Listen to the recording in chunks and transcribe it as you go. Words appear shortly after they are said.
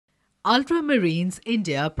Ultramarines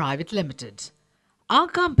India Private Limited. Our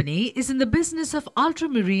company is in the business of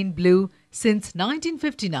ultramarine blue since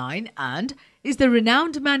 1959 and is the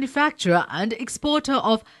renowned manufacturer and exporter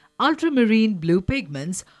of ultramarine blue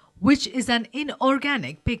pigments, which is an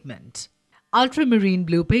inorganic pigment. Ultramarine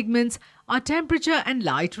blue pigments are temperature and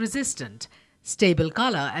light resistant, stable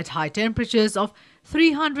color at high temperatures of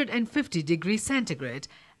 350 degrees centigrade,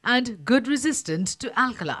 and good resistant to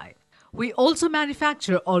alkali. We also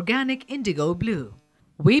manufacture organic indigo blue.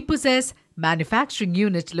 We possess manufacturing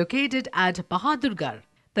unit located at Bahadurgarh.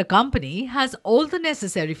 The company has all the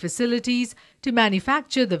necessary facilities to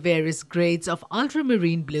manufacture the various grades of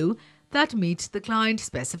ultramarine blue that meet the client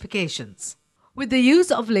specifications. With the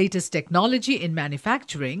use of latest technology in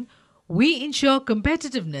manufacturing, we ensure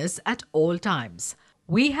competitiveness at all times.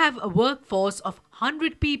 We have a workforce of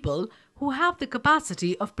 100 people who have the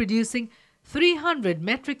capacity of producing 300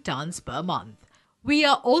 metric tons per month. We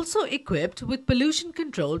are also equipped with pollution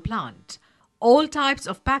control plant. All types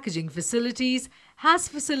of packaging facilities has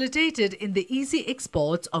facilitated in the easy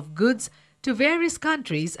exports of goods to various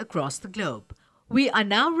countries across the globe. We are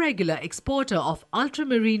now regular exporter of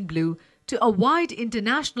ultramarine blue to a wide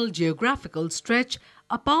international geographical stretch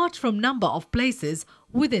apart from number of places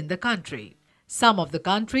within the country. Some of the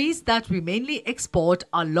countries that we mainly export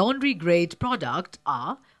our laundry grade product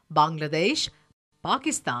are Bangladesh,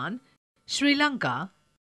 Pakistan, Sri Lanka,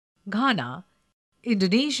 Ghana,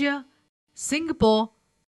 Indonesia, Singapore,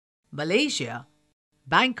 Malaysia,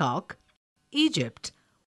 Bangkok, Egypt,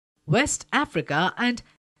 West Africa and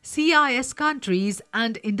CIS countries,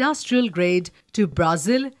 and industrial grade to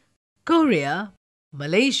Brazil, Korea,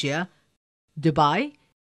 Malaysia, Dubai,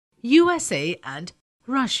 USA and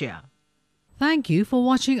Russia. Thank you for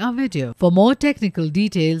watching our video. For more technical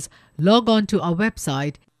details, log on to our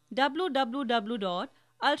website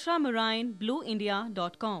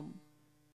www.ultramarineblueindia.com.